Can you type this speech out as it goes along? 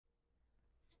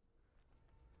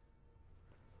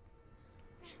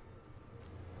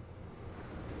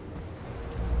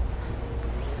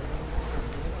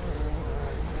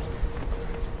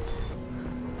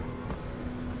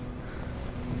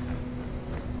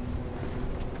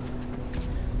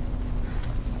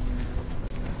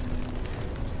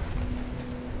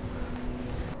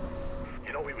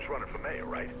he was running for mayor,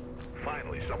 right?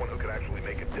 Finally, someone who could actually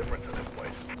make a difference in this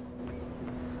place.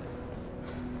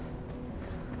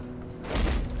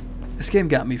 This game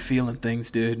got me feeling things,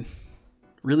 dude.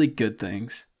 Really good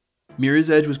things. Mirror's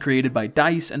Edge was created by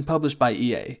DICE and published by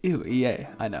EA. Ew, EA,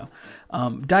 I know.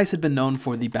 DICE had been known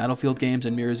for the Battlefield games,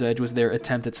 and Mirror's Edge was their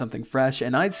attempt at something fresh,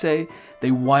 and I'd say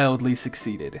they wildly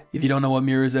succeeded. If you don't know what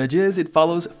Mirror's Edge is, it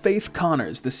follows Faith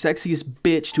Connors, the sexiest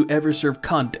bitch to ever serve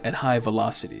cunt at high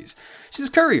velocities. She's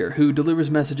a courier who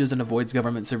delivers messages and avoids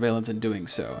government surveillance in doing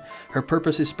so. Her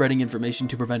purpose is spreading information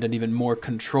to prevent an even more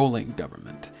controlling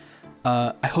government.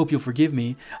 I hope you'll forgive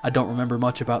me, I don't remember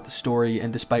much about the story,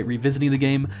 and despite revisiting the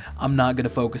game, I'm not going to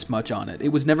focus much on it. It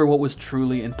was never what was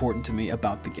truly important to me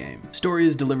about the game. Story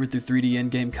is delivered through 3D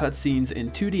in-game cutscenes in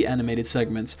 2D animated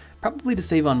segments, probably to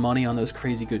save on money on those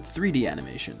crazy good 3D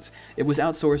animations. It was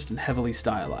outsourced and heavily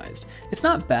stylized. It's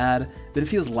not bad, but it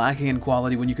feels lacking in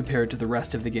quality when you compare it to the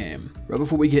rest of the game. Right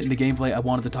before we get into gameplay, I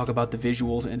wanted to talk about the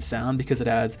visuals and sound because it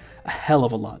adds a hell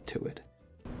of a lot to it.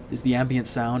 Is the ambient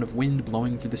sound of wind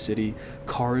blowing through the city,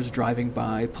 cars driving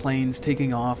by, planes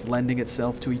taking off, lending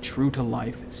itself to a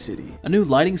true-to-life city. A new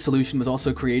lighting solution was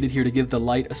also created here to give the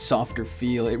light a softer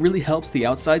feel. It really helps the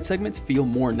outside segments feel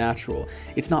more natural.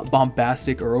 It's not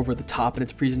bombastic or over the top in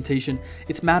its presentation,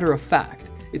 it's matter of fact.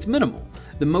 It's minimal.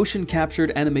 The motion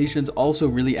captured animations also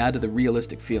really add to the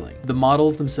realistic feeling. The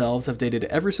models themselves have dated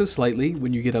ever so slightly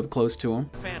when you get up close to them.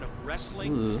 Fan of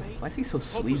wrestling? Ugh, why is he so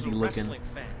sleazy looking?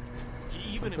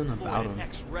 Even Something employed about an him.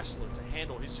 ex-wrestler to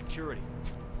handle his security.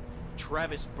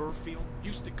 Travis Burfield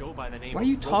used to go by the name Why are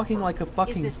you of talking Ropeburn. like a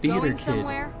fucking Is this theater going kid?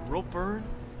 somewhere? Ropeburn?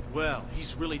 Well,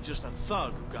 he's really just a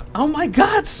thug who got... Oh my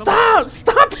god, stop!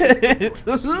 Stop it!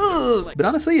 But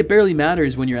honestly, it barely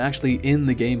matters when you're actually in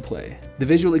the gameplay. The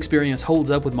visual experience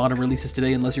holds up with modern releases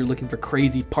today unless you're looking for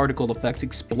crazy particle effects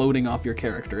exploding off your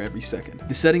character every second.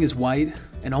 The setting is white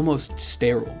and almost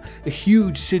sterile. A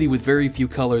huge city with very few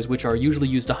colors, which are usually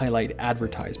used to highlight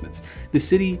advertisements. The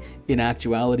city, in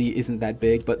actuality, isn't that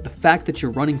big, but the fact that you're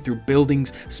running through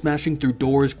buildings, smashing through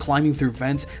doors, climbing through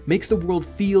vents, makes the world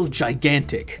feel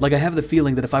gigantic. Like I have the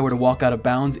feeling that if I were to walk out of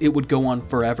bounds, it would go on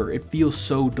forever. It feels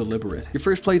so deliberate. Your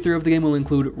first playthrough of the game will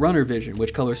include runner vision,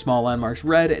 which colors small landmarks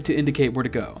red to indicate where to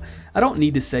go. I don't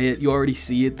need to say it, you already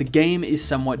see it. The game is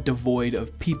somewhat devoid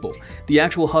of people. The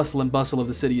actual hustle and bustle of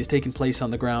the city is taking place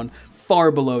on the ground far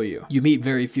below you. You meet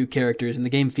very few characters and the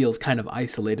game feels kind of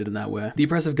isolated in that way. The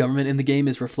oppressive government in the game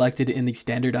is reflected in the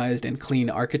standardized and clean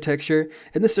architecture,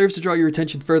 and this serves to draw your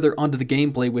attention further onto the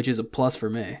gameplay, which is a plus for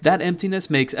me. That emptiness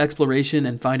makes exploration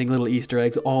and finding little Easter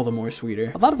eggs all the more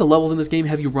sweeter. A lot of the levels in this game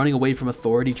have you running away from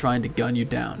authority trying to gun you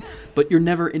down, but you're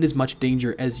never in as much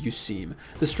danger as you seem.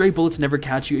 The stray bullets never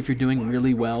catch you if you're doing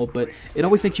really well, but it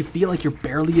always makes you feel like you're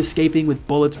barely escaping with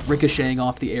bullets ricocheting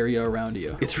off the area around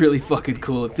you. It's really fucking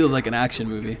cool. It feels like an action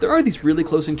movie. There are these really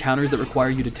close encounters that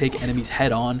require you to take enemies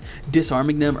head on,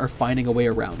 disarming them or finding a way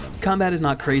around them. Combat is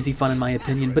not crazy fun in my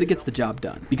opinion, but it gets the job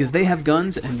done. Because they have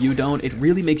guns and you don't, it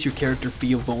really makes your character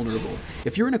feel vulnerable.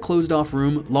 If you're in a closed off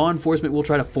room, law enforcement will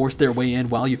try to force their way in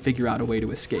while you figure out a way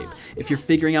to escape. If you're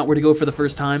figuring out where to go for the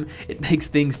first time, it makes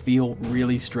things feel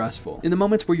really stressful. In the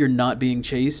moments where you're not being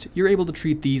chased, you're able to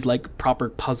treat these like proper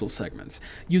puzzle segments,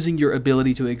 using your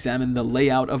ability to examine the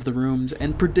layout of the rooms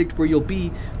and predict where you'll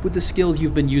be with the skills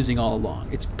you've been using all along.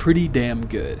 It's pretty damn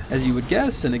good. As you would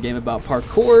guess, in a game about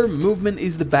parkour, movement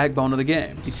is the backbone of the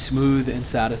game. It's smooth and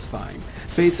satisfying.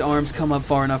 Faith's arms come up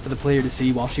far enough for the player to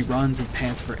see while she runs and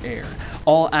pants for air.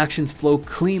 All actions flow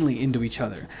cleanly into each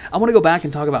other. I want to go back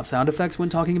and talk about sound effects when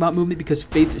talking about movement because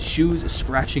Faith's shoes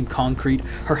scratching concrete,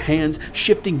 her hands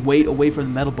shifting weight away from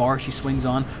the metal bar she swings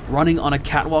on, running on a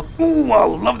catwalk. Ooh, I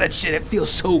love that shit. It feels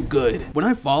so good. When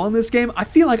I fall in this game, I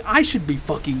feel like I should be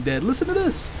fucking dead. Listen to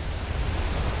this.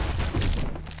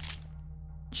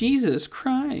 Jesus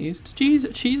Christ,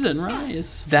 cheese and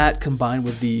rice. That combined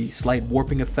with the slight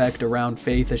warping effect around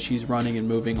Faith as she's running and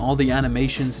moving, all the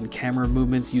animations and camera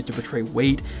movements used to portray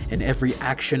weight in every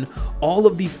action, all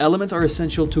of these elements are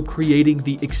essential to creating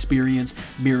the experience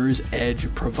Mirror's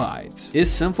Edge provides.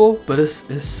 It's simple, but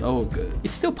it's so good.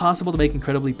 It's still possible to make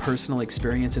incredibly personal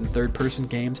experience in third-person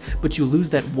games, but you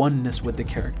lose that oneness with the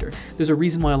character. There's a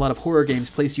reason why a lot of horror games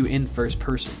place you in first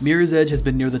person. Mirror's Edge has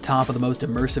been near the top of the most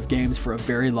immersive games for a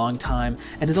very long time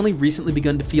and has only recently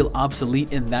begun to feel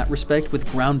obsolete in that respect, with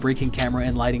groundbreaking camera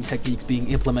and lighting techniques being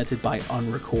implemented by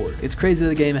Unrecord. It's crazy that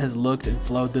the game has looked and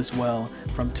flowed this well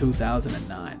from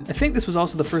 2009. I think this was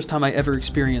also the first time I ever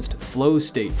experienced flow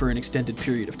state for an extended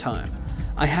period of time.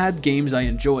 I had games I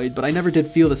enjoyed, but I never did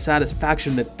feel the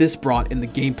satisfaction that this brought in the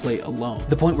gameplay alone.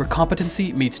 The point where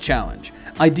competency meets challenge.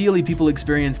 Ideally, people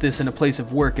experience this in a place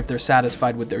of work if they're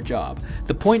satisfied with their job.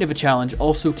 The point of a challenge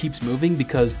also keeps moving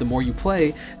because the more you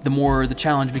play, the more the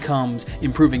challenge becomes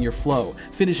improving your flow,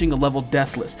 finishing a level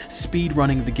deathless, speed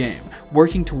running the game,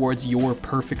 working towards your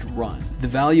perfect run. The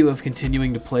value of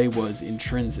continuing to play was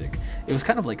intrinsic. It was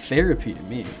kind of like therapy to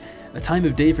me. A time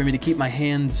of day for me to keep my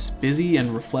hands busy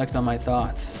and reflect on my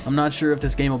thoughts. I'm not sure if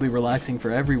this game will be relaxing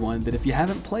for everyone, but if you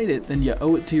haven't played it, then you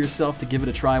owe it to yourself to give it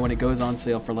a try when it goes on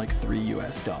sale for like $3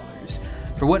 US.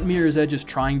 For what Mirror's Edge is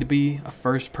trying to be, a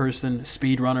first-person,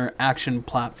 speedrunner, action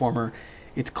platformer,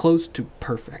 it's close to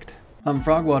perfect. I'm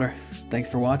Frogwater. Thanks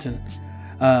for watching.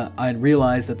 I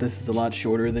realize that this is a lot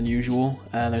shorter than usual,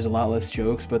 and there's a lot less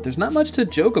jokes, but there's not much to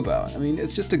joke about. I mean,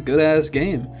 it's just a good-ass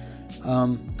game.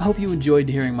 I hope you enjoyed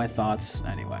hearing my thoughts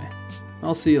anyway.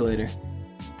 I'll see you later.